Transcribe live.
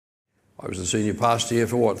I was the senior pastor here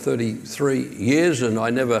for 33 years, and I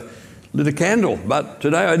never lit a candle, but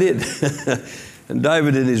today I did. And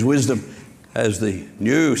David, in his wisdom, as the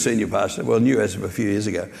new senior pastor, well, new as of a few years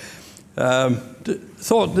ago,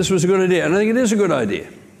 thought this was a good idea. And I think it is a good idea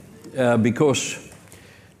because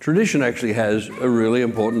tradition actually has a really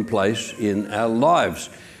important place in our lives.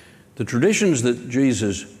 The traditions that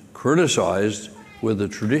Jesus criticized were the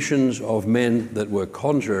traditions of men that were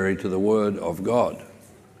contrary to the Word of God.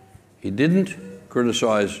 He didn't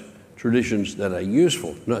criticize traditions that are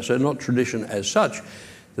useful, so not tradition as such.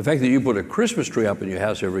 The fact that you put a Christmas tree up in your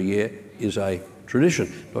house every year is a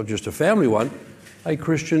tradition, not just a family one, a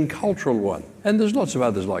Christian cultural one. And there's lots of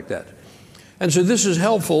others like that. And so this is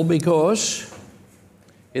helpful because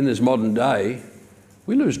in this modern day,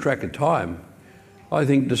 we lose track of time. I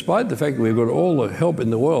think despite the fact that we've got all the help in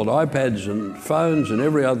the world, iPads and phones and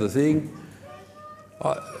every other thing,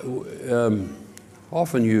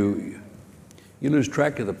 often you lose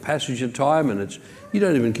track of the passage of time, and you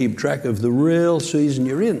don't even keep track of the real season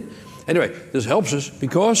you're in. Anyway, this helps us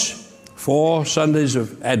because 4 Sundays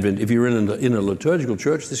of Advent, if you're in a liturgical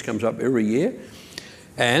church, this comes up every year,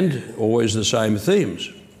 and always the same themes.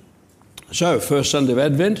 So, first Sunday of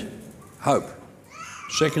Advent, hope.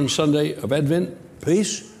 Second Sunday of Advent,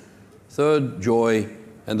 peace. Third, joy.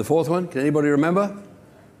 And the fourth one, can anybody remember?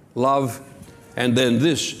 Love. And then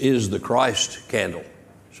this is the Christ candle.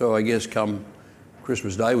 So I guess come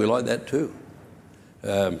Christmas Day, we like that too.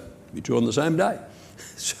 Be two on the same day.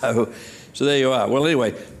 So there you are. Well,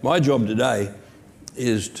 anyway, my job today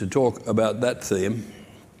is to talk about that theme.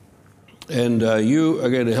 And you are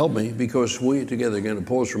going to help me because we together are going to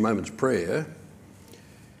pause for a moment's prayer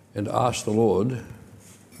and ask the Lord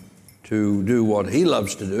to do what he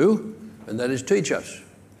loves to do, and that is teach us,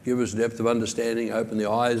 give us depth of understanding, open the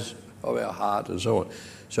eyes of our heart, and so on.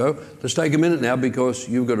 So let's take a minute now because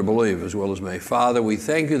you've got to believe as well as me. Father, we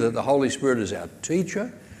thank you that the Holy Spirit is our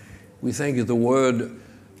teacher. We thank you the Word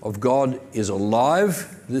of God is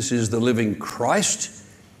alive. This is the living Christ,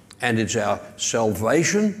 and it's our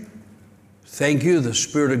salvation. Thank you, the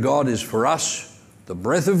Spirit of God is for us, the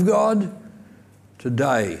breath of God.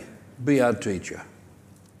 Today, be our teacher.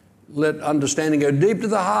 Let understanding go deep to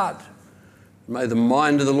the heart. May the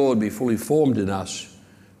mind of the Lord be fully formed in us.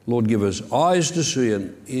 Lord, give us eyes to see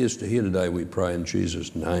and ears to hear today, we pray in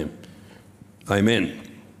Jesus' name. Amen.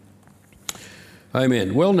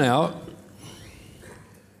 Amen. Well now,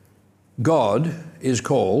 God is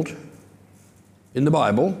called, in the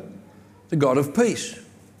Bible, the God of peace.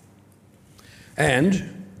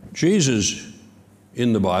 And Jesus,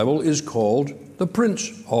 in the Bible, is called the Prince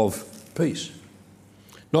of Peace.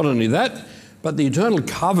 Not only that, but the eternal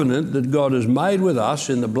covenant that God has made with us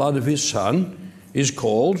in the blood of his Son is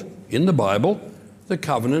called, in the Bible, the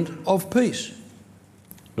covenant of peace.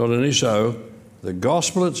 Not only so, the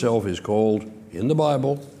gospel itself is called, in the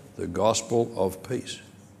Bible, the gospel of peace.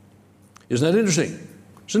 Isn't that interesting?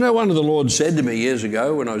 So no wonder the Lord said to me years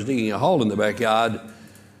ago when I was digging a hole in the backyard,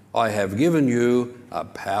 I have given you a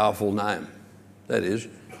powerful name. That is,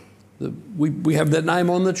 we have that name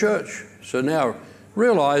on the church. So now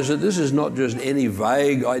realize that this is not just any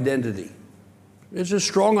vague identity. It's a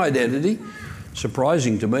strong identity.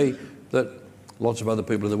 Surprising to me that lots of other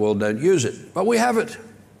people in the world don't use it, but we have it.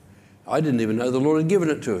 I didn't even know the Lord had given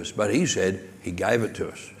it to us, but he said he gave it to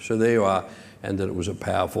us. So there you are, and that it was a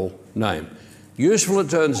powerful name. Useful, it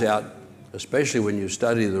turns out, especially when you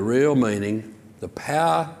study the real meaning, the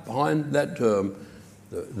power behind that term,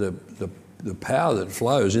 the power that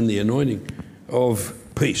flows in the anointing of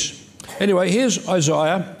peace. Anyway, here's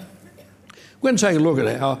Isaiah. We're going to take a look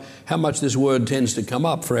at how much this word tends to come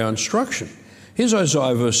up for our instruction. Here's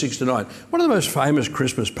Isaiah verse 6 to 9, one of the most famous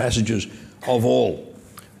Christmas passages of all.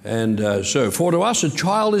 And so, for to us a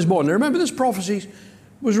child is born. Now remember, this prophecy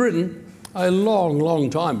was written a long, long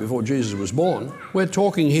time before Jesus was born. We're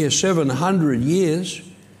talking here 700 years.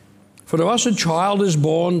 For to us a child is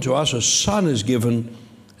born, to us a son is given,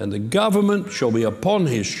 and the government shall be upon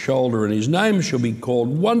his shoulder, and his name shall be called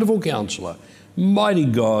Wonderful Counselor, Mighty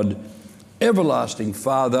God, Everlasting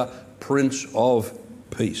Father, Prince of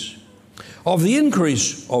Peace. Of the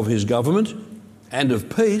increase of his government and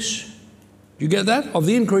of peace, do you get that? Of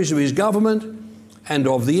the increase of his government and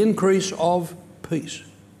of the increase of peace.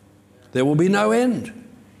 There will be no end.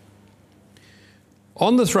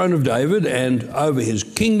 On the throne of David and over his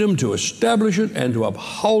kingdom, to establish it and to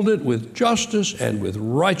uphold it with justice and with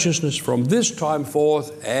righteousness from this time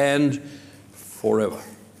forth and forever.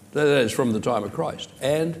 That is from the time of Christ.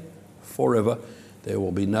 And forever. There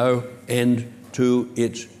will be no end to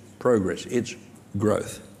its progress, its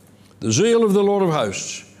growth. The zeal of the Lord of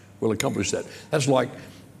hosts will accomplish that. That's like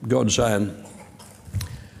God saying,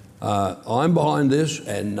 I'm behind this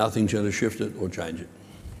and nothing's going to shift it or change it.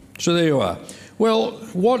 So there you are. Well,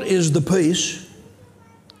 what is the peace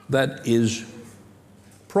that is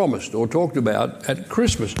promised or talked about at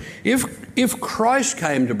Christmas? If Christ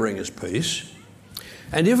came to bring us peace,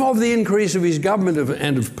 and if of the increase of his government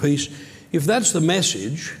and of peace, if that's the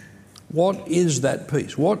message, what is that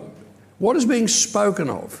peace? What is being spoken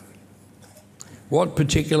of? What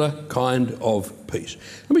particular kind of peace?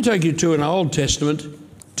 Let me take you to an Old Testament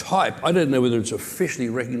type. I don't know whether it's officially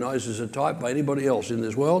recognised as a type by anybody else in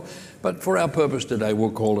this world, but for our purpose today,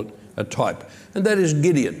 we'll call it a type. And that is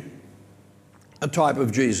Gideon, a type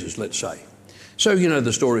of Jesus, let's say. So you know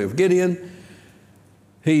the story of Gideon.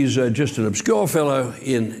 He's just an obscure fellow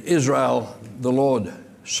in Israel. The Lord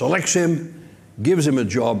selects him, gives him a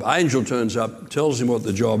job. Angel turns up, tells him what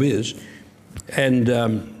the job is. And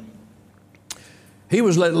he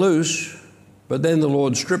was let loose, but then the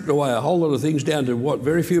Lord stripped away a whole lot of things down to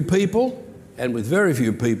very few people. And with very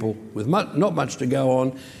few people, with not much to go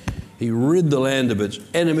on, he rid the land of its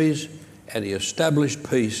enemies and he established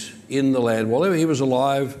peace in the land. While he was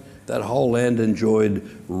alive, that whole land enjoyed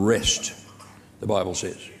rest, the Bible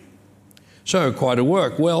says. So quite a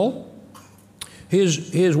work. Well,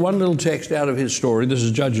 here's one little text out of his story. This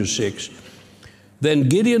is Judges 6. Then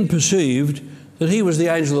Gideon perceived that he was the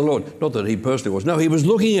angel of the Lord. Not that he personally was. No, he was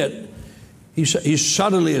looking at, he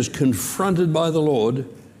suddenly is confronted by the Lord,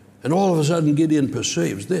 and all of a sudden Gideon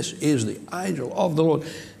perceives this is the angel of the Lord.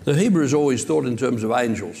 The Hebrews always thought in terms of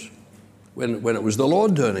angels when it was the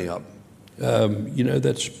Lord turning up.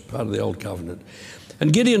 That's part of the old covenant.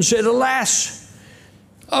 And Gideon said, "Alas,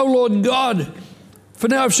 O Lord God, for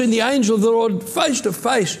now I've seen the angel of the Lord face to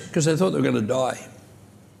face," because they thought they were going to die.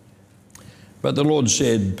 But the Lord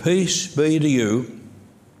said, "Peace be to you."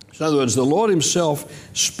 So in other words, the Lord himself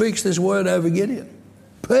speaks this word over Gideon.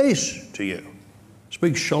 Peace to you.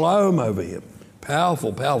 Speaks shalom over him.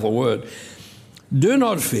 Powerful, powerful word. "Do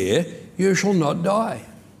not fear, you shall not die."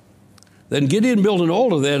 Then Gideon built an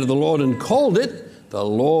altar there to the Lord and called it, "The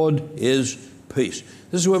Lord is Peace."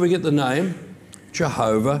 This is where we get the name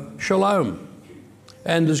Jehovah Shalom.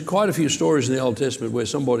 And there's quite a few stories in the Old Testament where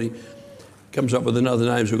somebody comes up with another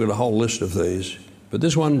name, so we've got a whole list of these. But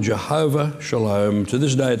this one, Jehovah Shalom, to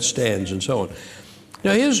this day it stands, and so on.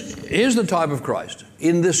 Now here's the type of Christ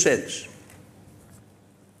in this sense.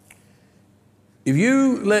 If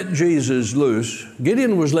you let Jesus loose,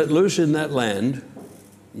 Gideon was let loose in that land,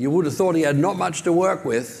 you would have thought he had not much to work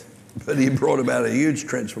with, but he brought about a huge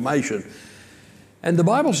transformation. And the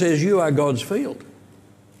Bible says you are God's field.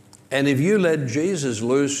 And if you let Jesus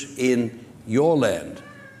loose in your land,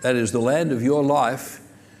 that is the land of your life,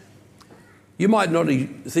 you might not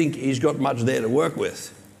think he's got much there to work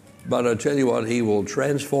with, but I tell you what, he will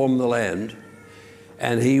transform the land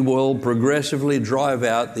and he will progressively drive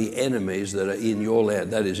out the enemies that are in your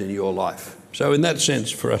land, that is in your life. So in that sense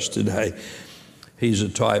for us today, he's a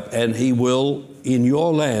type, and he will, in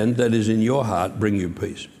your land, that is in your heart, bring you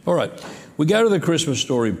peace. All right, we go to the Christmas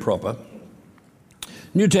story proper.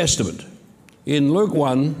 New Testament. In Luke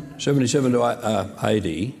 1, 77 to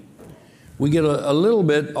 80, we get a little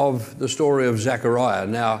bit of the story of Zechariah.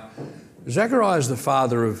 Now, Zechariah is the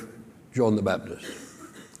father of John the Baptist.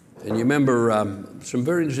 And you remember some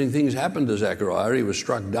very interesting things happened to Zechariah. He was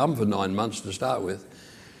struck dumb for 9 months to start with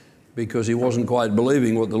because he wasn't quite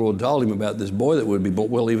believing what the Lord told him about this boy that would be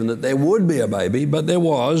born. Well, even that there would be a baby, but there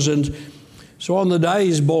was. And so on the day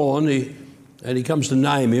he's born, he comes to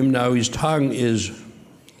name him. Now his tongue is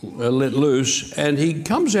let loose, and he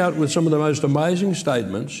comes out with some of the most amazing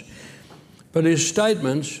statements. But his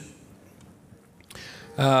statements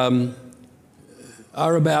are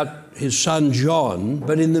about his son John,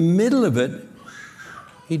 but in the middle of it,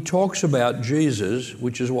 he talks about Jesus,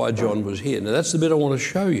 which is why John was here. Now that's the bit I want to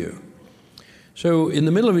show you. So in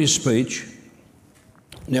the middle of his speech,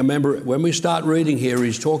 now remember, when we start reading here,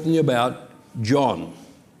 he's talking about John.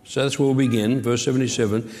 So that's where we'll begin, verse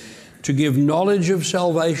 77. To give knowledge of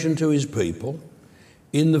salvation to his people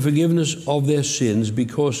in the forgiveness of their sins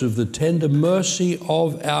because of the tender mercy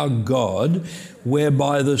of our God,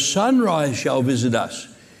 whereby the sunrise shall visit us.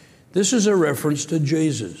 This is a reference to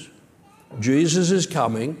Jesus. Jesus is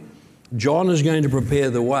coming. John is going to prepare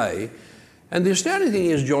the way. And the astounding thing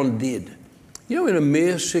is John did. You know, in a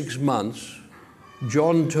mere 6 months,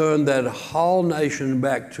 John turned that whole nation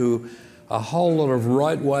back to a whole lot of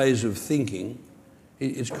right ways of thinking.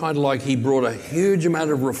 It's kind of like he brought a huge amount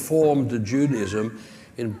of reform to Judaism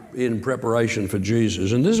in preparation for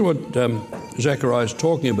Jesus. And this is what Zechariah is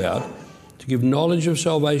talking about, to give knowledge of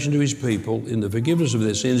salvation to his people in the forgiveness of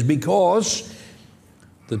their sins, because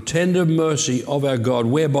the tender mercy of our God,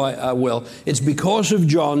 whereby, it's because of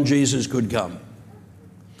John Jesus could come.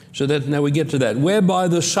 So that now we get to that. Whereby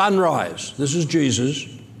the sunrise, this is Jesus.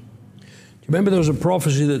 Do you remember there was a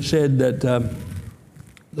prophecy that said that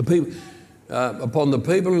upon the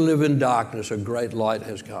people who live in darkness, a great light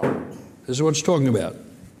has come. This is what it's talking about.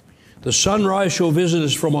 The sunrise shall visit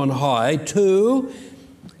us from on high to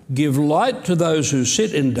give light to those who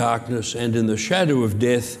sit in darkness and in the shadow of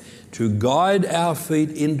death, to guide our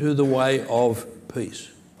feet into the way of peace.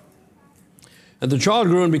 And the child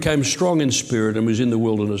grew and became strong in spirit and was in the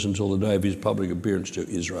wilderness until the day of his public appearance to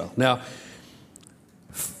Israel. Now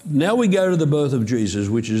we go to the birth of Jesus,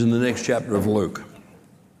 which is in the next chapter of Luke.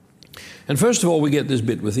 And first of all, we get this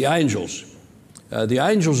bit with the angels. The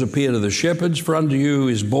angels appear to the shepherds, for unto you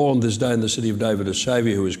is born this day in the city of David a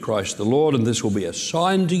Saviour, who is Christ the Lord, and this will be a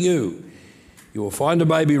sign to you. You will find a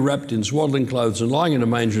baby wrapped in swaddling clothes and lying in a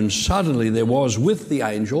manger. And suddenly there was with the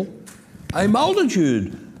angel a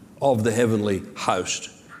multitude of the heavenly host,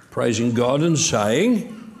 praising God and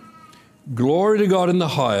saying, Glory to God in the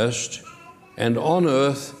highest, and on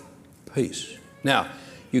earth peace. Now,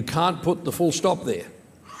 you can't put the full stop there,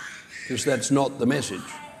 because that's not the message.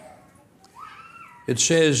 It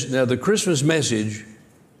says, now the Christmas message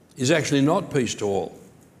is actually not peace to all.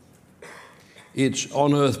 It's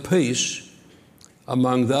on earth peace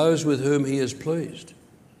among those with whom he is pleased.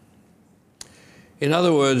 In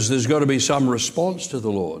other words, there's got to be some response to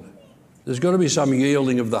the Lord. There's got to be some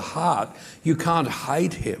yielding of the heart. You can't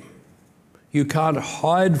hate him. You can't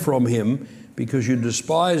hide from him because you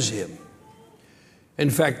despise him.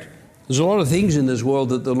 In fact, there's a lot of things in this world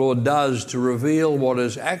that the Lord does to reveal what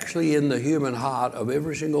is actually in the human heart of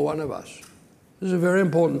every single one of us. This is very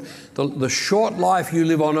important. The short life you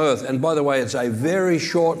live on earth, and by the way, it's a very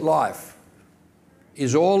short life,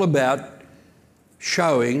 is all about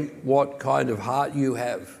showing what kind of heart you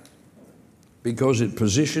have, because it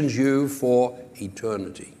positions you for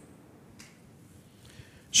eternity.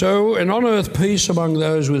 So, and on earth peace among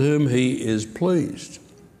those with whom he is pleased.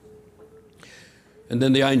 And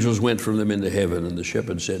then the angels went from them into heaven, and the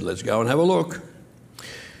shepherds said, let's go and have a look.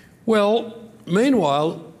 Well,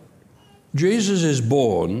 meanwhile, Jesus is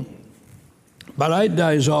born, but 8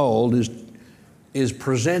 days old, is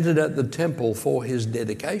presented at the temple for his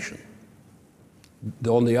dedication.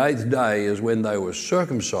 On the 8th day is when they were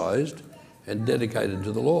circumcised and dedicated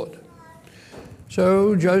to the Lord.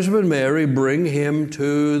 So Joseph and Mary bring him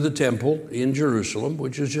to the temple in Jerusalem,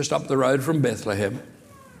 which is just up the road from Bethlehem.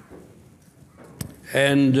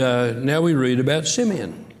 And now we read about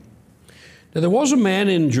Simeon. Now there was a man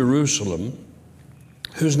in Jerusalem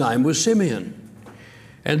whose name was Simeon.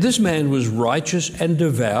 And this man was righteous and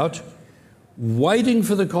devout, waiting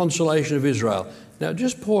for the consolation of Israel. Now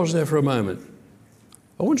just pause there for a moment.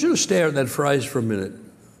 I want you to stare at that phrase for a minute.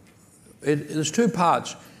 There's two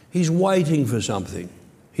parts. He's waiting for something.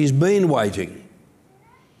 He's been waiting.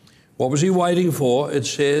 What was he waiting for? It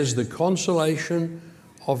says the consolation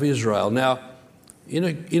of Israel. Now, in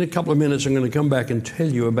a couple of minutes, I'm going to come back and tell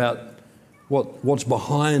you about what's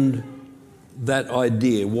behind that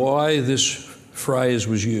idea, why this phrase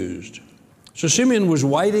was used. So Simeon was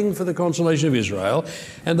waiting for the consolation of Israel,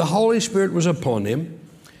 and the Holy Spirit was upon him,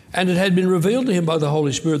 and it had been revealed to him by the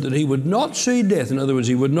Holy Spirit that he would not see death. In other words,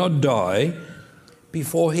 he would not die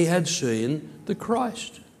before he had seen the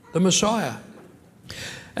Christ, the Messiah.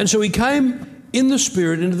 And so he came in the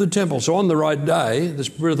Spirit into the temple. So on the right day, the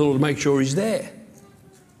Spirit of the Lord makes sure he's there.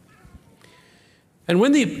 And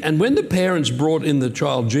when the parents brought in the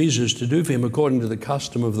child Jesus to do for him according to the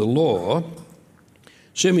custom of the law,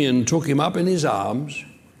 Simeon took him up in his arms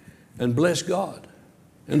and blessed God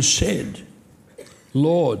and said,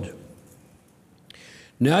 Lord,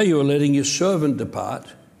 now you are letting your servant depart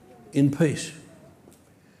in peace.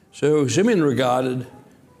 So Simeon regarded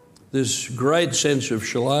this great sense of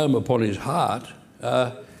shalom upon his heart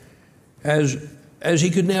as he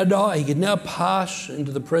could now die. He could now pass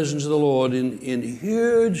into the presence of the Lord in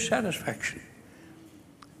huge satisfaction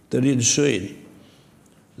that he'd seen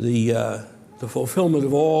the fulfillment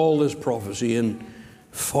of all this prophecy and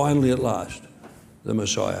finally at last the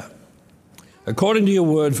Messiah. According to your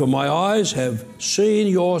word, for my eyes have seen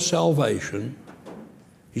your salvation.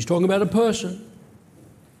 He's talking about a person.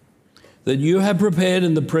 That you have prepared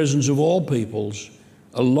in the presence of all peoples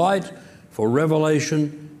a light for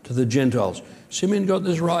revelation to the Gentiles. Simeon got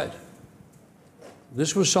this right.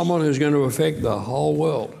 This was someone who's going to affect the whole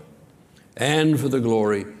world and for the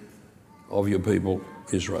glory of your people,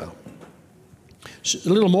 Israel. A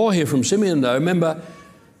little more here from Simeon, though. Remember,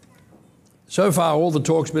 so far all the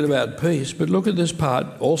talk's been about peace, but look at this part,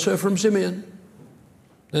 also from Simeon.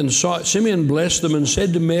 Then Simeon blessed them and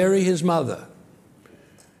said to Mary, his mother,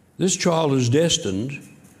 "This child is destined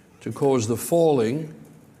to cause the falling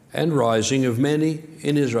and rising of many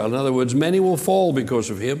in Israel." In other words, many will fall because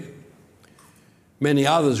of him. Many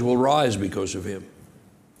others will rise because of him.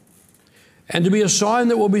 "And to be a sign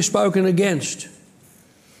that will be spoken against."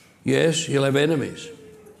 Yes, he'll have enemies.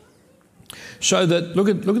 So that, look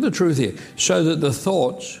at the truth here, so that the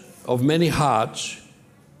thoughts of many hearts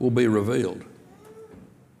will be revealed.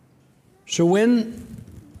 So when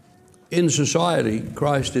in society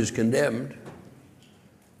Christ is condemned,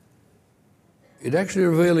 it's actually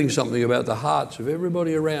revealing something about the hearts of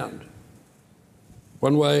everybody around,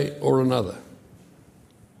 one way or another.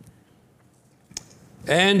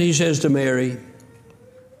 And he says to Mary,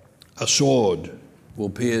 "A sword will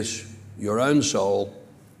pierce your own soul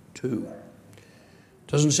too."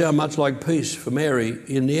 Doesn't sound much like peace for Mary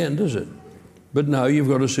in the end, does it? But no, you've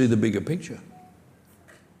got to see the bigger picture.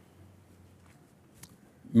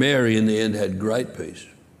 Mary in the end had great peace,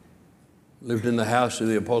 lived in the house of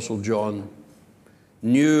the Apostle John,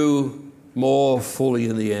 knew more fully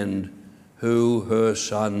in the end who her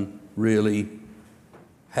son really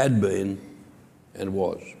had been and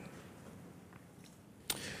was.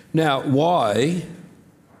 Now, why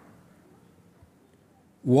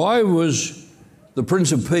was the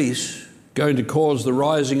Prince of Peace going to cause the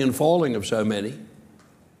rising and falling of so many?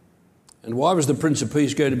 And why was the Prince of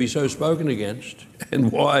Peace going to be so spoken against?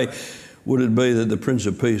 And why would it be that the Prince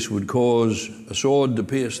of Peace would cause a sword to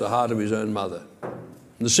pierce the heart of his own mother? And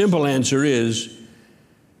the simple answer is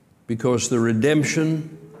because the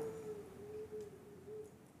redemption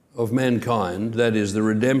of mankind, that is, the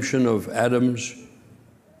redemption of Adam's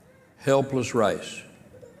helpless race,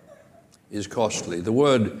 is costly. The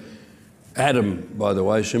word Adam, by the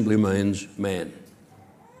way, simply means man.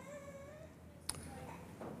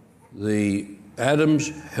 The Adam's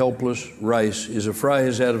helpless race is a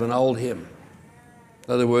phrase out of an old hymn.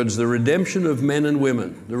 In other words, the redemption of men and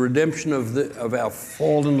women, the redemption of our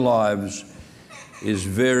fallen lives is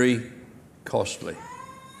very costly.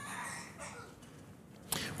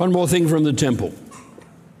 One more thing from the temple.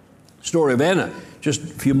 Story of Anna, just a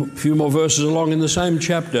few more verses along in the same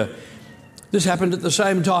chapter. This happened at the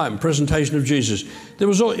same time, presentation of Jesus.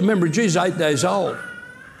 Remember, Jesus 8 days old.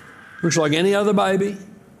 Looks like any other baby.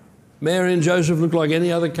 Mary and Joseph looked like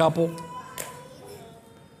any other couple.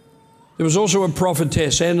 There was also a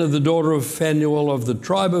prophetess, Anna, the daughter of Phanuel of the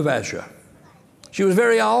tribe of Asher. She was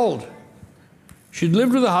very old. She'd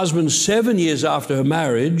lived with her husband 7 years after her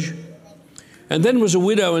marriage and then was a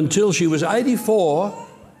widow until she was 84.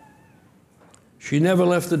 She never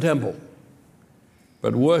left the temple,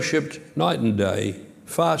 but worshipped night and day,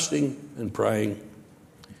 fasting and praying.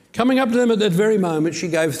 Coming up to them at that very moment, she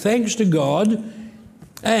gave thanks to God,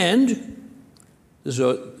 and this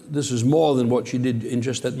is more than what she did in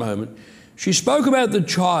just that moment. She spoke about the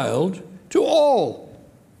child to all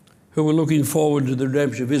who were looking forward to the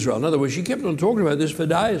redemption of Israel. In other words, she kept on talking about this for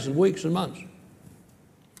days and weeks and months.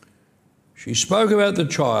 She spoke about the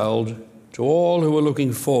child to all who were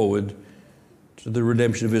looking forward to the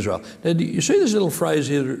redemption of Israel. Now, do you see this little phrase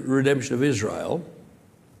here, redemption of Israel?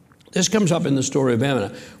 This comes up in the story of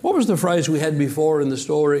Anna. What was the phrase we had before in the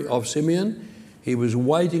story of Simeon? He was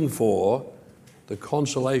waiting for the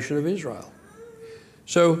consolation of Israel.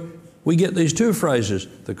 So we get these two phrases,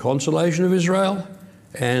 the consolation of Israel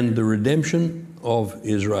and the redemption of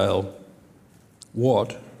Israel.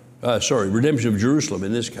 Redemption of Jerusalem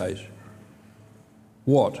in this case.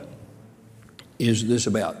 What is this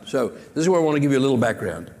about? So this is where I want to give you a little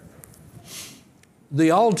background. The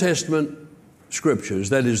Old Testament scriptures,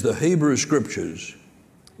 that is the Hebrew scriptures,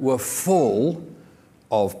 were full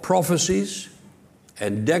of prophecies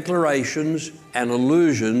and declarations and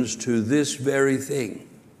allusions to this very thing.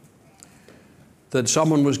 That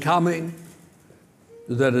someone was coming,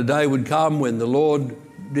 that a day would come when the Lord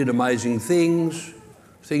did amazing things,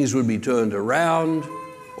 things would be turned around,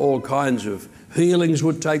 all kinds of healings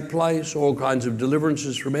would take place, all kinds of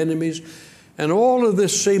deliverances from enemies, and all of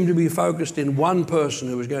this seemed to be focused in one person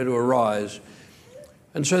who was going to arise.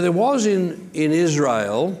 And so there was in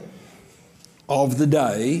Israel of the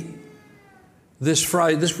day this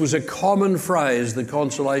phrase. This was a common phrase, the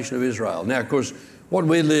consolation of Israel. Now, of course, what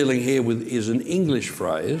we're dealing here with is an English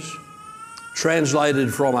phrase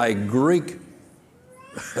translated from a Greek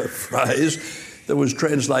phrase that was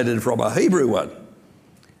translated from a Hebrew one.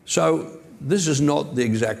 So this is not the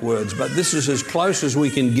exact words, but this is as close as we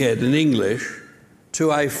can get in English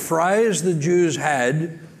to a phrase the Jews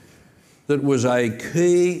had that was a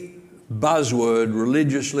key buzzword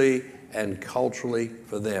religiously and culturally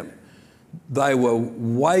for them. They were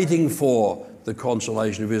waiting for the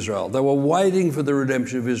consolation of Israel. They were waiting for the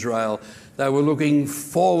redemption of Israel. They were looking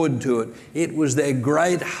forward to it. It was their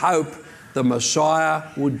great hope the Messiah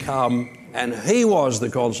would come, and he was the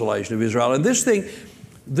consolation of Israel. And this thing,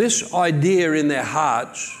 this idea in their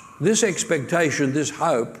hearts, this expectation, this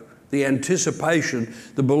hope, the anticipation,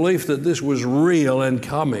 the belief that this was real and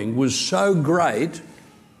coming was so great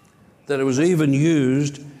that it was even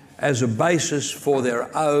used as a basis for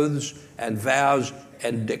their oaths and vows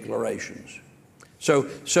and declarations. So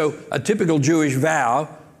a typical Jewish vow,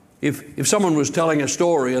 if someone was telling a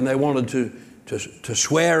story and they wanted to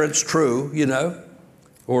swear it's true, you know,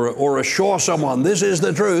 or assure someone this is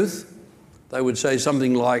the truth, they would say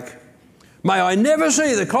something like, "May I never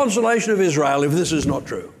see the consolation of Israel if this is not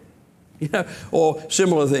true," you know, or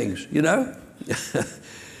similar things, you know.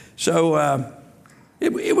 So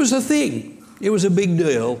it was a thing. It was a big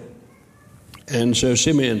deal. And so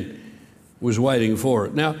Simeon was waiting for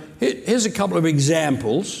it. Now, here's a couple of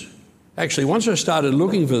examples. Actually, once I started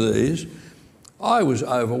looking for these, I was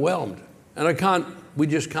overwhelmed. And we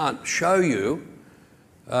just can't show you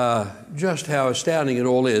just how astounding it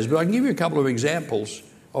all is. But I can give you a couple of examples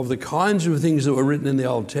of the kinds of things that were written in the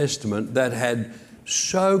Old Testament that had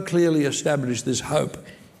so clearly established this hope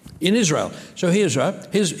in Israel. So here's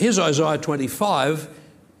Isaiah 25,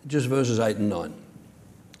 just verses 8 and 9.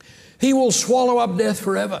 He will swallow up death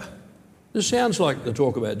forever. This sounds like the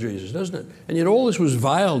talk about Jesus, doesn't it? And yet all this was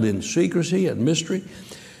veiled in secrecy and mystery.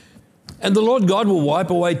 And the Lord God will wipe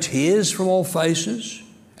away tears from all faces,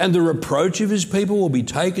 and the reproach of his people will be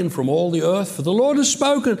taken from all the earth. For the Lord has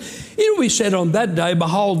spoken. It will be said on that day,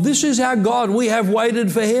 behold, this is our God. We have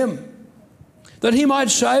waited for him, that he might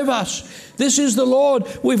save us. This is the Lord.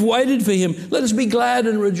 We've waited for him. Let us be glad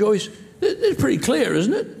and rejoice. It's pretty clear,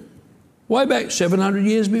 isn't it? Way back 700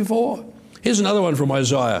 years before. Here's another one from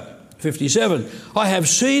Isaiah 57. I have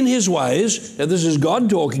seen his ways. Now this is God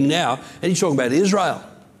talking now, and he's talking about Israel.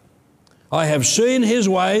 I have seen his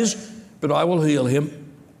ways, but I will heal him.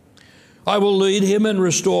 I will lead him and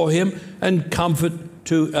restore him and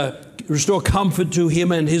restore comfort to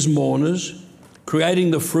him and his mourners,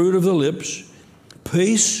 creating the fruit of the lips,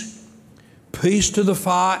 peace to the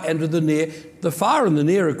far and to the near. The far and the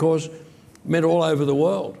near, of course, meant all over the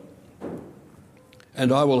world.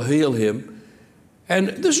 And I will heal him. And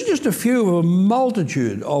this is just a few of a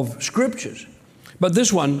multitude of scriptures. But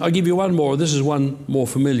this one, I'll give you one more. This is one more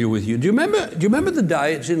familiar with you. Do you remember the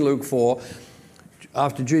day, it's in Luke 4,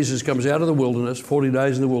 after Jesus comes out of the wilderness, 40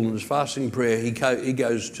 days in the wilderness, fasting prayer, he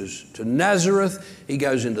goes to Nazareth, he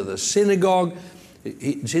goes into the synagogue,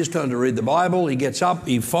 it's his turn to read the Bible, he gets up,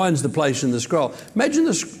 he finds the place in the scroll. Imagine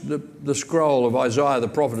the scroll of Isaiah the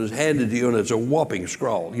prophet is handed to you, and it's a whopping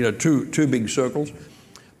scroll, you know, two big circles.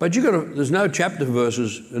 But there's no chapter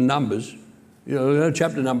verses and numbers, you know, no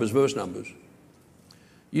chapter numbers, verse numbers.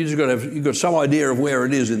 You've got some idea of where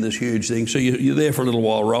it is in this huge thing, so you're there for a little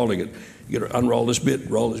while rolling it. You got to unroll this bit,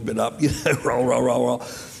 roll this bit up, you know, roll.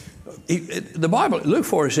 The Bible, Luke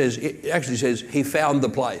 4, it actually says he found the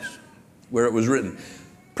place where it was written.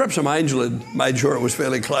 Perhaps some angel had made sure it was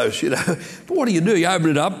fairly close, you know. But what do? You open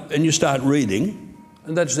it up and you start reading,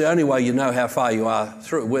 and that's the only way you know how far you are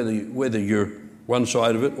through, whether you're one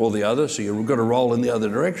side of it or the other, so you've got to roll in the other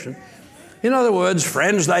direction. In other words,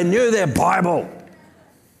 friends, they knew their Bible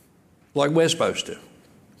like we're supposed to.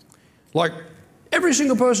 Like every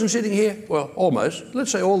single person sitting here, well, almost,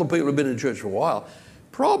 let's say all the people who've been in church for a while,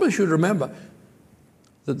 probably should remember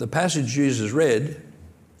that the passage Jesus read,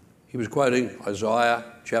 he was quoting Isaiah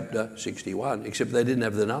chapter 61, except they didn't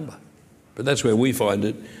have the number. But that's where we find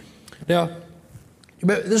it. Now,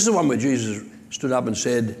 this is the one where Jesus stood up and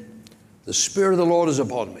said, the Spirit of the Lord is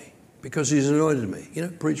upon me because he's anointed me. You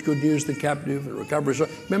know, preach good news to the captive and recover.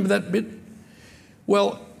 Remember that bit?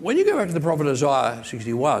 Well, when you go back to the prophet Isaiah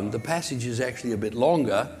 61, the passage is actually a bit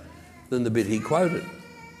longer than the bit he quoted.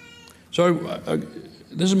 So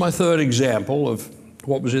this is my third example of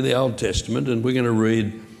what was in the Old Testament, and we're going to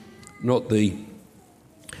read not the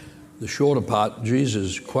shorter part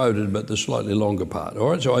Jesus quoted, but the slightly longer part.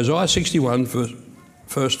 All right, so Isaiah 61,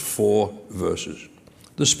 first 4 verses.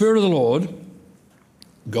 The Spirit of the Lord,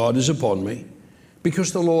 God, is upon me,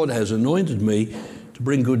 because the Lord has anointed me to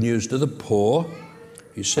bring good news to the poor.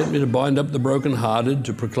 He sent me to bind up the brokenhearted,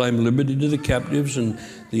 to proclaim liberty to the captives and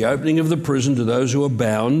the opening of the prison to those who are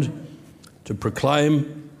bound, to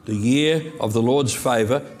proclaim the year of the Lord's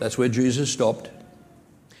favour. That's where Jesus stopped.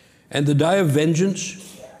 And the day of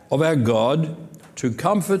vengeance of our God, to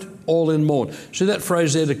comfort all in mourn. See that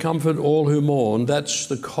phrase there, to comfort all who mourn? That's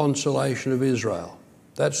the consolation of Israel.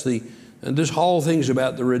 And this whole thing's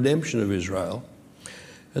about the redemption of Israel.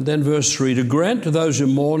 And then verse 3, to grant to those who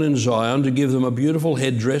mourn in Zion, to give them a beautiful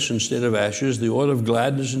headdress instead of ashes, the oil of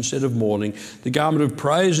gladness instead of mourning, the garment of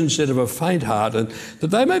praise instead of a faint heart, and that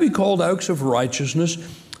they may be called oaks of righteousness,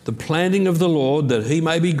 the planting of the Lord, that he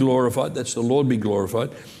may be glorified, that's the Lord be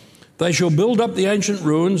glorified. They shall build up the ancient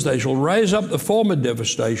ruins, they shall raise up the former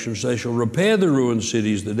devastations, they shall repair the ruined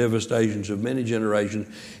cities, the devastations of many generations.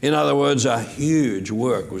 In other words, a huge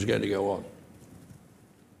work was going to go on.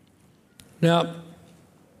 Now,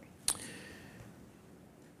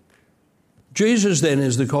 Jesus then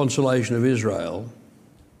is the consolation of Israel,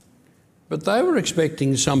 but they were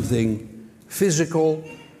expecting something physical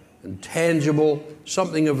and tangible,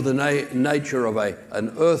 something of the nature of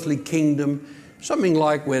an earthly kingdom, something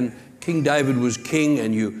like when King David was king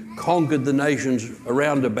and you conquered the nations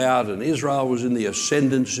around about and Israel was in the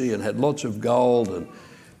ascendancy and had lots of gold and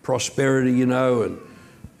prosperity, you know,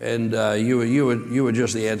 and you were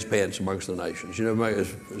just the ants' pants amongst the nations, you know,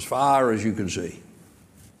 as far as you could see.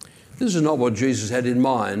 This is not what Jesus had in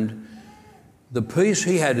mind. The peace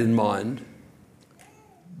he had in mind,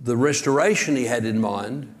 the restoration he had in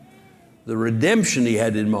mind, the redemption he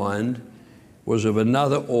had in mind was of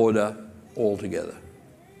another order altogether.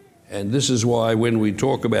 And this is why when we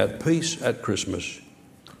talk about peace at Christmas,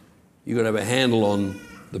 you've got to have a handle on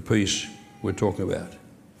the peace we're talking about.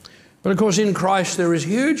 But of course in Christ there is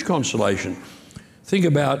huge consolation. Think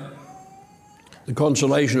about the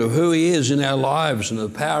consolation of who he is in our lives and the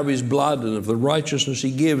power of his blood and of the righteousness he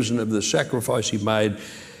gives and of the sacrifice he made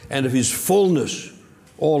and of his fullness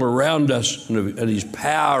all around us and his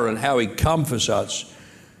power and how he comforts us.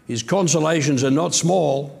 His consolations are not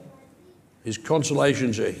small. His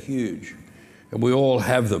consolations are huge, and we all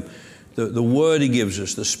have them. The word he gives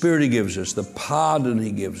us, the spirit he gives us, the pardon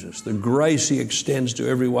he gives us, the grace he extends to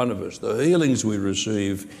every one of us, the healings we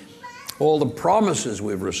receive, all the promises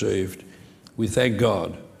we've received. We thank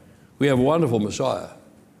God. We have a wonderful Messiah.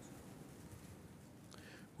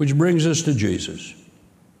 Which brings us to Jesus.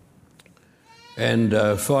 And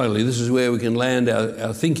finally, this is where we can land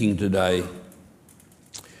our thinking today.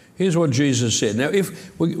 Here's what Jesus said. Now,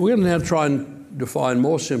 if we're going to now try and define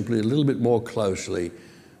more simply, a little bit more closely,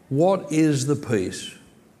 what is the peace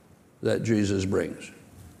that Jesus brings?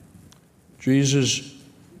 Jesus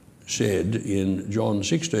said in John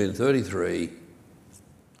 16:33,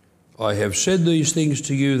 I have said these things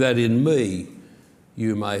to you that in me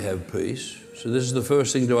you may have peace. So this is the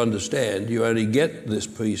first thing to understand. You only get this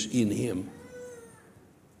peace in him.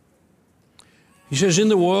 He says, in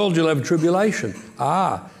the world you'll have tribulation.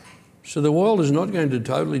 So the world is not going to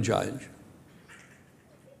totally change.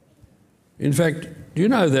 In fact, do you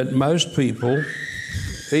know that most people,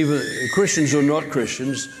 even Christians or not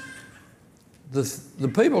Christians, the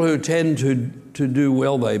people who tend to do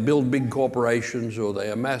well, they build big corporations or they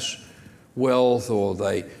amass wealth or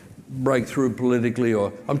they break through politically,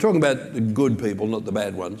 or I'm talking about the good people, not the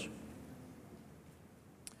bad ones.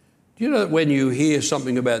 Do you know that when you hear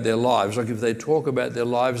something about their lives, like if they talk about their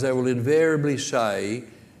lives, they will invariably say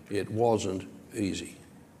it wasn't easy.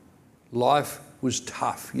 Life was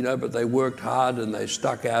tough, you know, but they worked hard and they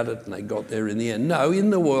stuck at it and they got there in the end. No, in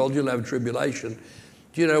the world you'll have tribulation.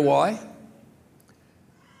 Do you know why?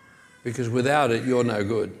 Because without it, you're no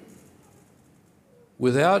good.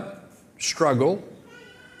 Without struggle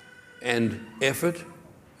and effort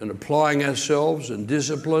and applying ourselves and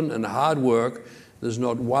discipline and hard work, there's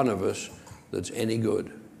not one of us that's any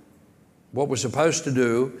good. What we're supposed to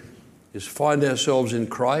do is find ourselves in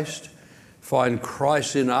Christ, find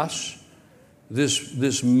Christ in us.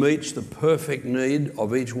 This meets the perfect need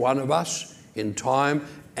of each one of us in time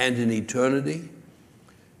and in eternity,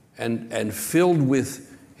 and filled with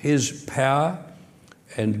his power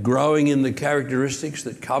and growing in the characteristics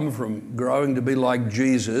that come from growing to be like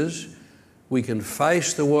Jesus, we can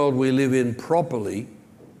face the world we live in properly,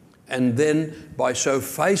 and then by so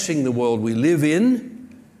facing the world we live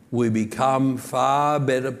in, we become far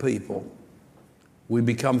better people. We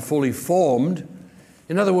become fully formed.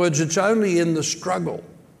 In other words, it's only in the struggle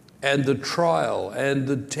and the trial and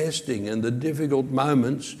the testing and the difficult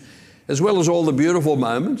moments, as well as all the beautiful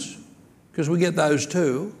moments, because we get those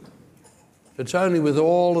too. It's only with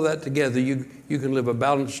all of that together you can live a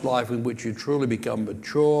balanced life in which you truly become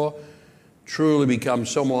mature, truly become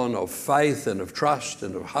someone of faith and of trust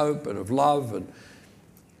and of hope and of love.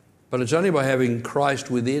 But it's only by having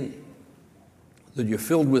Christ within that you're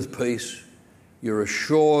filled with peace, you're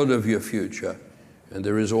assured of your future, and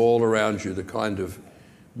there is all around you the kind of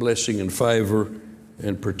blessing and favour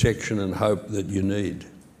and protection and hope that you need.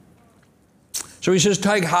 So he says,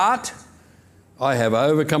 take heart. I have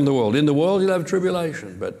overcome the world. In the world you'll have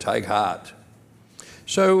tribulation, but take heart.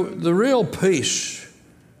 So the real peace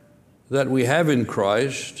that we have in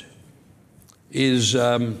Christ is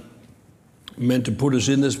meant to put us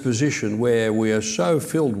in this position where we are so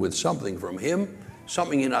filled with something from Him,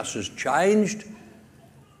 something in us has changed,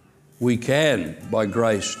 we can, by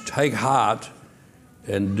grace, take heart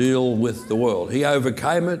and deal with the world. He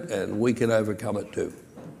overcame it, and we can overcome it too.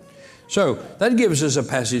 So that gives us a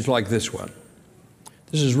passage like this one.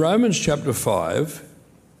 This is Romans chapter 5,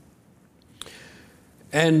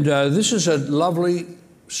 and this is a lovely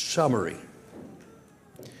summary,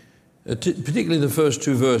 particularly the first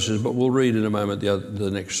two verses, but we'll read in a moment the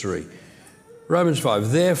next three. Romans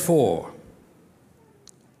 5, therefore,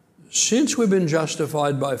 since we've been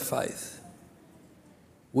justified by faith,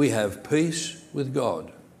 we have peace with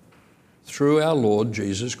God through our Lord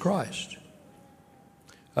Jesus Christ.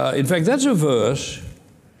 In fact, that's a verse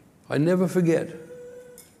I never forget.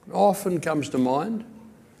 It often comes to mind.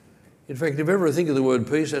 In fact, if ever I think of the word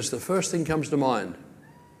peace, that's the first thing comes to mind.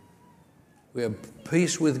 We have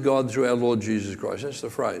peace with God through our Lord Jesus Christ. That's the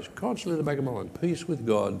phrase. Constantly in the back of my mind. Peace with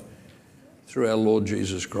God through our Lord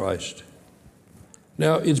Jesus Christ.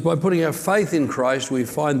 Now, it's by putting our faith in Christ we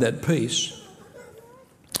find that peace.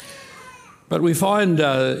 But we find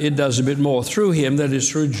it does a bit more. Through Him, that is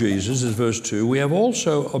through Jesus, as verse 2, we have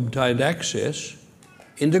also obtained access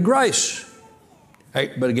into grace.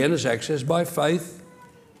 But again, it's access by faith.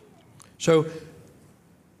 So,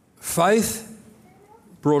 faith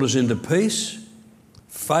brought us into peace.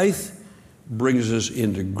 Faith brings us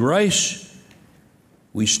into grace.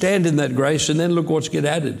 We stand in that grace, and then look what's get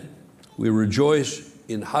added. We rejoice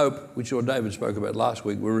in hope, which David spoke about last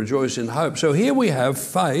week. We rejoice in hope. So here we have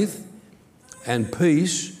faith and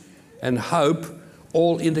peace and hope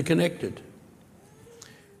all interconnected.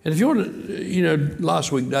 And if you want to,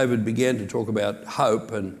 last week David began to talk about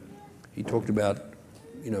hope, and he talked about,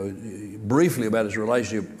 briefly about his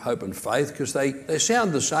relationship, hope and faith, because they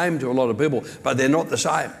sound the same to a lot of people, but they're not the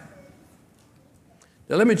same.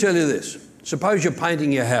 Now let me tell you this. Suppose you're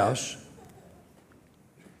painting your house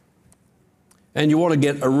and you want to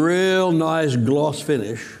get a real nice gloss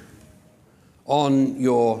finish on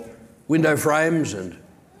your window frames and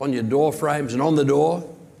on your door frames and on the door.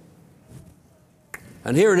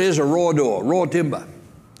 And here it is, a raw door, raw timber.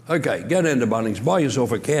 Okay, go down to Bunnings, buy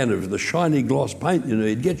yourself a can of the shiny gloss paint you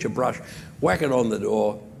need, get your brush, whack it on the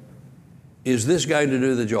door. Is this going to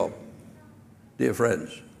do the job? Dear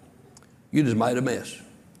friends, you just made a mess.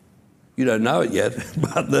 You don't know it yet,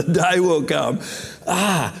 but the day will come.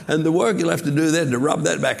 And the work you'll have to do then to rub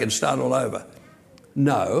that back and start all over.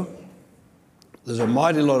 No, there's a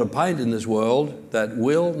mighty lot of paint in this world that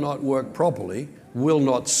will not work properly, will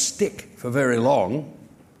not stick for very long,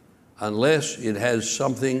 unless it has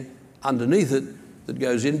something underneath it that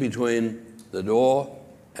goes in between the door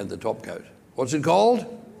and the top coat. What's it called?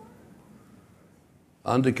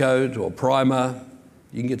 Undercoat or primer.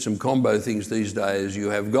 You can get some combo things these days. You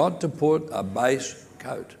have got to put a base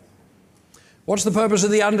coat. What's the purpose of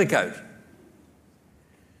the undercoat?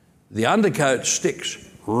 The undercoat sticks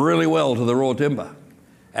really well to the raw timber,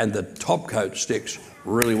 and the top coat sticks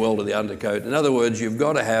really well to the undercoat. In other words, you've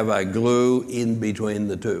got to have a glue in between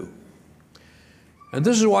the two. And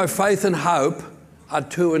this is why faith and hope are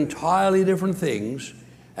two entirely different things,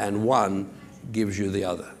 and one gives you the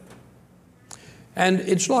other. And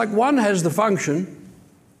it's like one has the function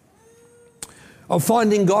of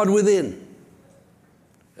finding God within,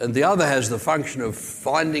 and the other has the function of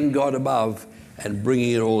finding God above and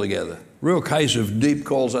bringing it all together. Real case of deep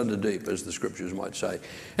calls unto deep, as the scriptures might say.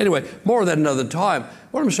 Anyway, more of that another time.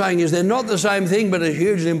 What I'm saying is they're not the same thing, but it's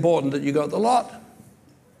hugely important that you got the lot.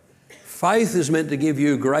 Faith is meant to give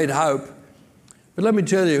you great hope. But let me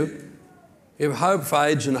tell you, if hope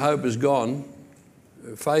fades and hope is gone,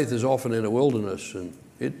 faith is often in a wilderness, and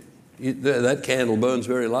that candle burns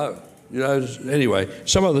very low. Anyway,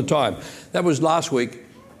 some other time. That was last week.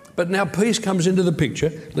 But now peace comes into the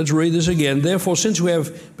picture. Let's read this again. Therefore, since we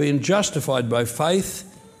have been justified by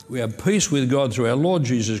faith, we have peace with God through our Lord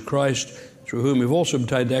Jesus Christ, through whom we've also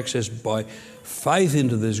obtained access by faith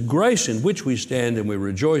into this grace in which we stand, and we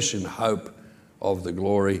rejoice in hope of the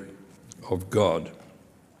glory of God.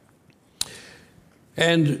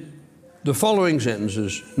 And the following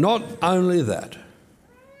sentences, not only that,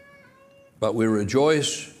 but we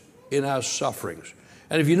rejoice in our sufferings.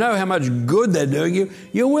 And if you know how much good they're doing you,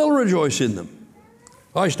 you will rejoice in them.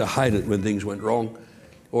 I used to hate it when things went wrong,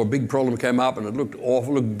 or a big problem came up and it looked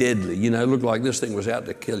awful, looked deadly, it looked like this thing was out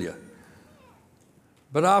to kill you.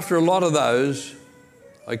 But after a lot of those,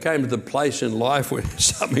 I came to the place in life where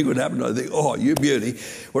something would happen. I think, oh, you beauty,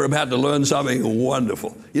 we're about to learn something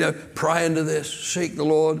wonderful. Pray into this, seek the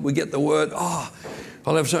Lord, we get the word. I'll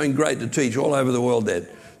have something great to teach all over the world then.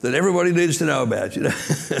 that everybody needs to know about, you know.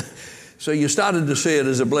 So you started to see it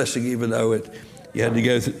as a blessing, even though you had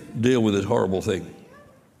to deal with this horrible thing.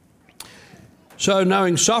 So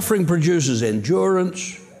knowing suffering produces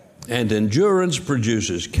endurance, and endurance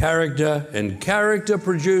produces character, and character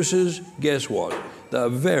produces, guess what? The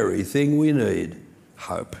very thing we need,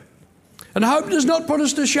 hope. And hope does not put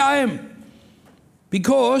us to shame,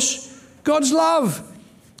 because God's love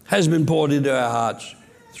has been poured into our hearts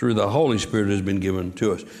through the Holy Spirit has been given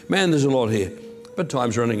to us. Man, there's a lot here, but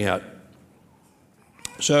time's running out.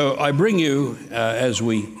 So I bring you, as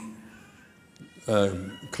we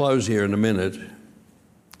close here in a minute,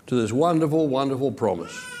 to this wonderful, wonderful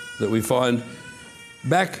promise that we find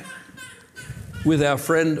back with our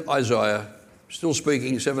friend Isaiah, still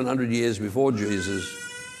speaking 700 years before Jesus.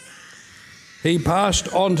 He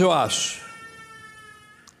passed on to us.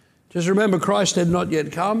 Just remember, Christ had not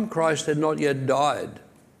yet come. Christ had not yet died.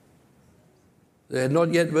 There had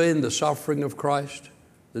not yet been the suffering of Christ,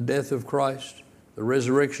 the death of Christ, the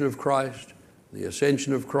resurrection of Christ, the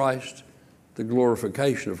ascension of Christ, the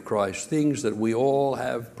glorification of Christ, things that we all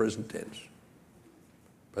have present tense.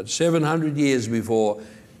 But 700 years before,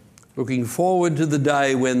 looking forward to the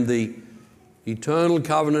day when the eternal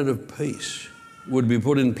covenant of peace would be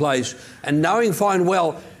put in place, and knowing fine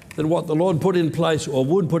well that what the Lord put in place, or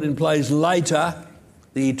would put in place later,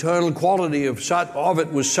 the eternal quality of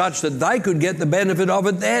it was such that they could get the benefit of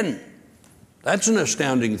it then. That's an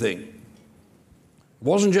astounding thing. It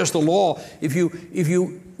wasn't just the law. If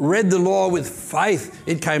you read the law with faith,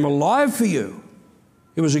 it came alive for you.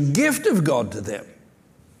 It was a gift of God to them.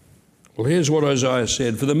 Well, here's what Isaiah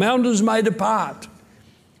said: "For the mountains may depart,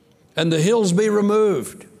 and the hills be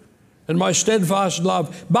removed, and my steadfast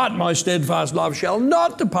love shall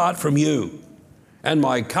not depart from you, and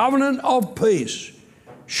my covenant of peace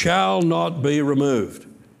shall not be removed,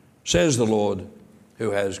 says the Lord,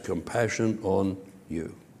 who has compassion on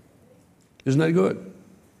you." Isn't that good?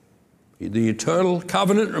 The eternal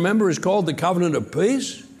covenant, remember, is called the covenant of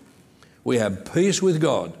peace. We have peace with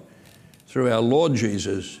God through our Lord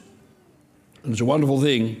Jesus. And it's a wonderful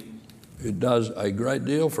thing. It does a great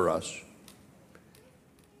deal for us.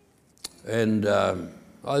 And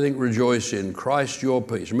I think rejoice in Christ your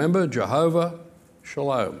peace. Remember, Jehovah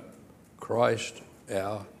Shalom, Christ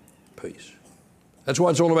our peace. That's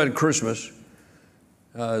why it's all about Christmas.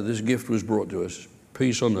 This gift was brought to us,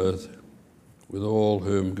 peace on earth with all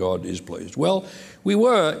whom God is pleased. Well, we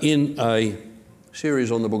were in a series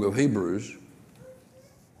on the book of Hebrews,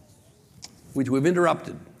 which we've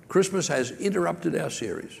interrupted. Christmas has interrupted our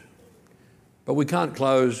series. But we can't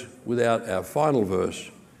close without our final verse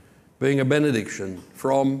being a benediction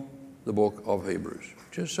from the book of Hebrews,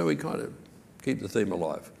 just so we kind of keep the theme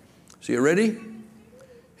alive. So you ready?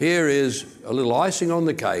 Here is a little icing on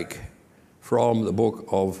the cake from the book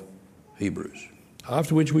of Hebrews,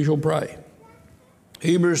 after which we shall pray.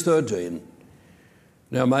 Hebrews 13.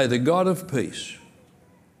 "Now may the God of peace,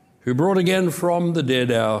 who brought again from the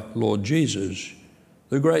dead our Lord Jesus,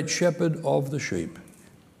 the great shepherd of the sheep,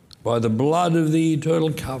 by the blood of the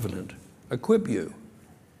eternal covenant, equip you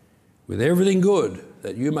with everything good,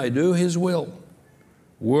 that you may do his will,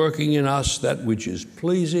 working in us that which is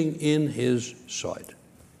pleasing in his sight.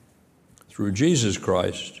 Through Jesus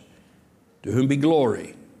Christ, to whom be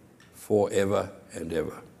glory forever and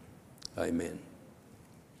ever. Amen."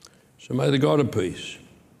 So may the God of peace,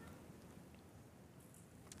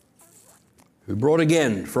 who brought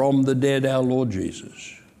again from the dead our Lord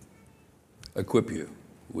Jesus, equip you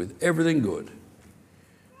with everything good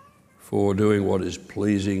for doing what is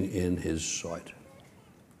pleasing in his sight.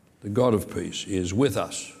 The God of peace is with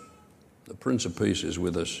us. The Prince of Peace is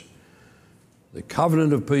with us. The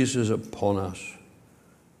covenant of peace is upon us.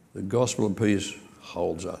 The gospel of peace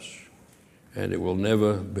holds us, and it will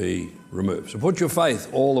never be removed. So put your faith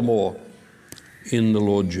all the more in the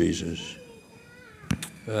Lord Jesus.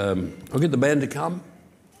 I'll get the band to come,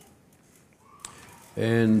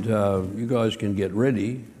 and you guys can get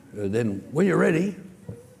ready. Then when you're ready...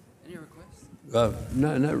 Any requests?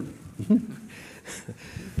 No.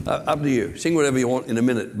 Up to you. Sing whatever you want in a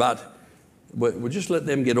minute, but we'll just let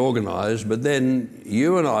them get organised. But then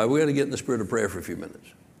you and we're going to get in the spirit of prayer for a few minutes,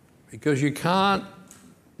 because you can't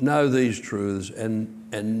know these truths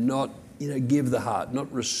and not give the heart,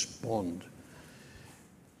 not respond.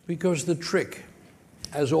 Because the trick,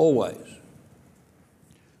 as always,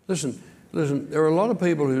 listen, there are a lot of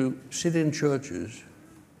people who sit in churches,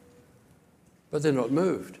 but they're not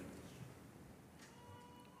moved.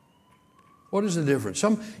 What is the difference?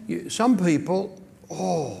 Some people,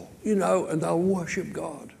 and they'll worship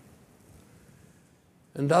God.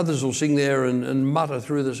 And others will sing there and mutter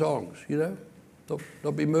through the songs,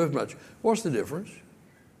 not be moved much. What's the difference?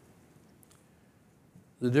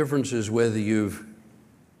 The difference is whether you've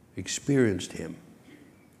experienced him.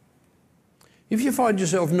 If you find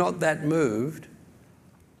yourself not that moved,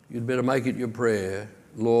 you'd better make it your prayer,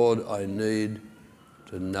 Lord, I need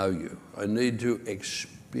to know you. I need to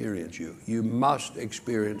experience you. You must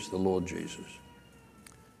experience the Lord Jesus.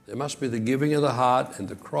 There must be the giving of the heart and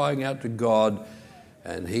the crying out to God,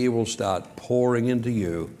 and he will start pouring into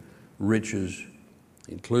you riches,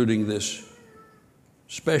 including this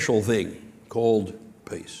special thing called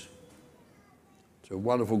peace. It's a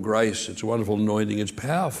wonderful grace, it's a wonderful anointing, it's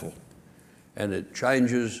powerful, and it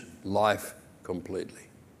changes life completely.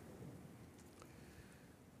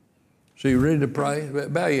 So you ready to pray?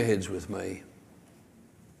 Bow your heads with me.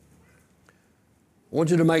 I want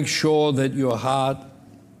you to make sure that your heart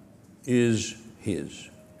is his.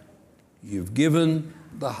 You've given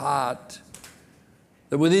the heart,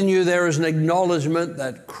 that within you there is an acknowledgement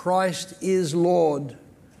that Christ is Lord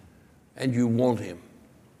and you want him.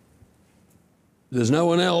 There's no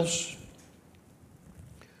one else.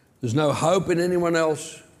 There's no hope in anyone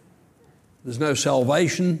else. There's no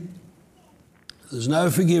salvation. There's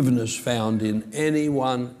no forgiveness found in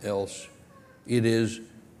anyone else. It is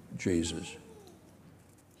Jesus.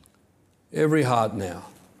 Every heart now,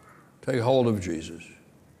 take hold of Jesus.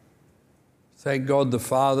 Thank God the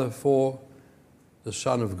Father for the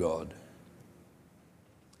Son of God.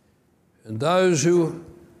 And those who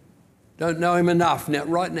don't know him enough, now,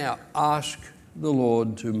 right now, ask the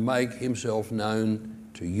Lord to make himself known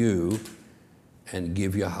to you and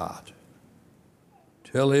give your heart.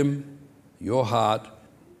 Tell him your heart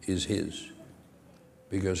is his,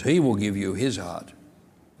 because he will give you his heart.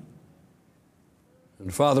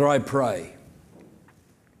 And Father, I pray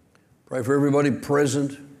for everybody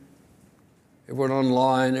present, everyone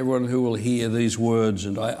online, everyone who will hear these words,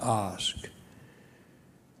 and I ask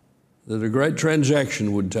that a great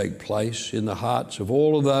transaction would take place in the hearts of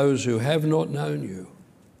all of those who have not known you,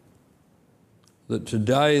 that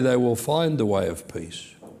today they will find the way of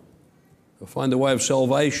peace. They'll find the way of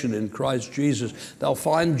salvation in Christ Jesus. They'll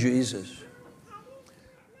find Jesus.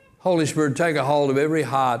 Holy Spirit, take a hold of every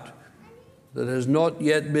heart that has not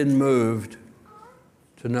yet been moved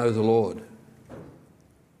to know the Lord.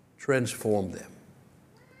 Transform them.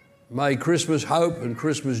 May Christmas hope and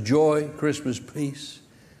Christmas joy, Christmas peace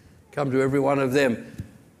come to every one of them,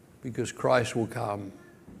 because Christ will come.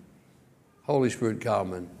 Holy Spirit,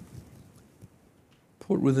 come and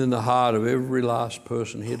put within the heart of every last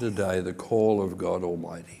person here today the call of God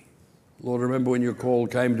Almighty. Lord, remember when your call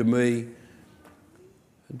came to me,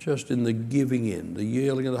 and just in the giving in, the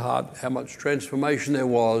yielding of the heart, how much transformation there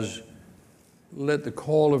was. Let the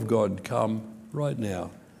call of God come right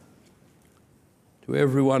now to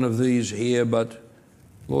every one of these here, but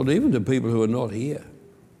Lord, even to people who are not here,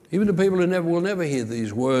 even to people who will never hear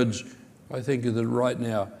these words. I think that right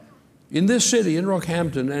now, in this city, in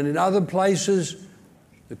Rockhampton, and in other places,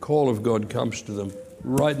 the call of God comes to them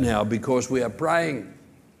right now, because we are praying.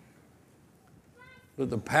 Let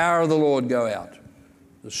the power of the Lord go out,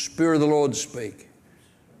 the Spirit of the Lord speak,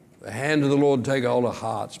 the hand of the Lord take hold of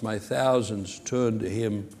hearts. May thousands turn to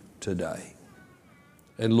him today.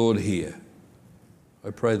 And Lord, hear. I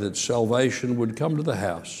pray that salvation would come to the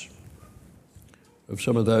house of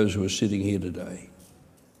some of those who are sitting here today,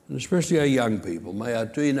 and especially our young people. May our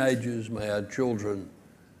teenagers, may our children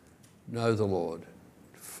know the Lord,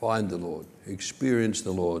 find the Lord, experience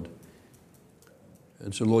the Lord.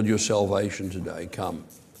 And so, Lord, your salvation today come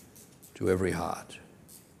to every heart.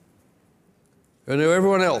 And to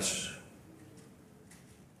everyone else,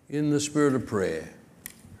 in the spirit of prayer,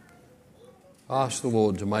 ask the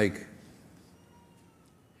Lord to make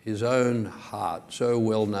his own heart so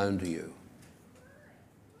well known to you.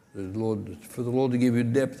 For the Lord to give you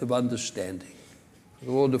depth of understanding, for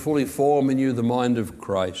the Lord to fully form in you the mind of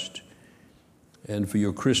Christ, and for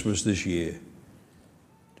your Christmas this year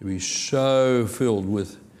to be so filled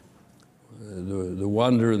with the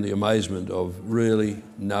wonder and the amazement of really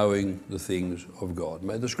knowing the things of God.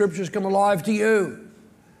 May the Scriptures come alive to you.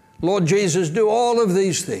 Lord Jesus, do all of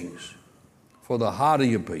these things for the heart of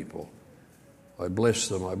your people. I bless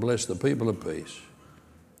them. I bless the people of peace.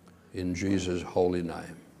 In Jesus' holy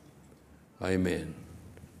name. Amen.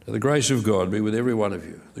 Now the grace of God be with every one of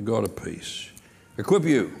you, the God of peace. Equip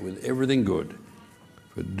you with everything good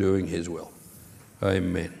for doing his will.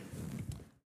 Amen.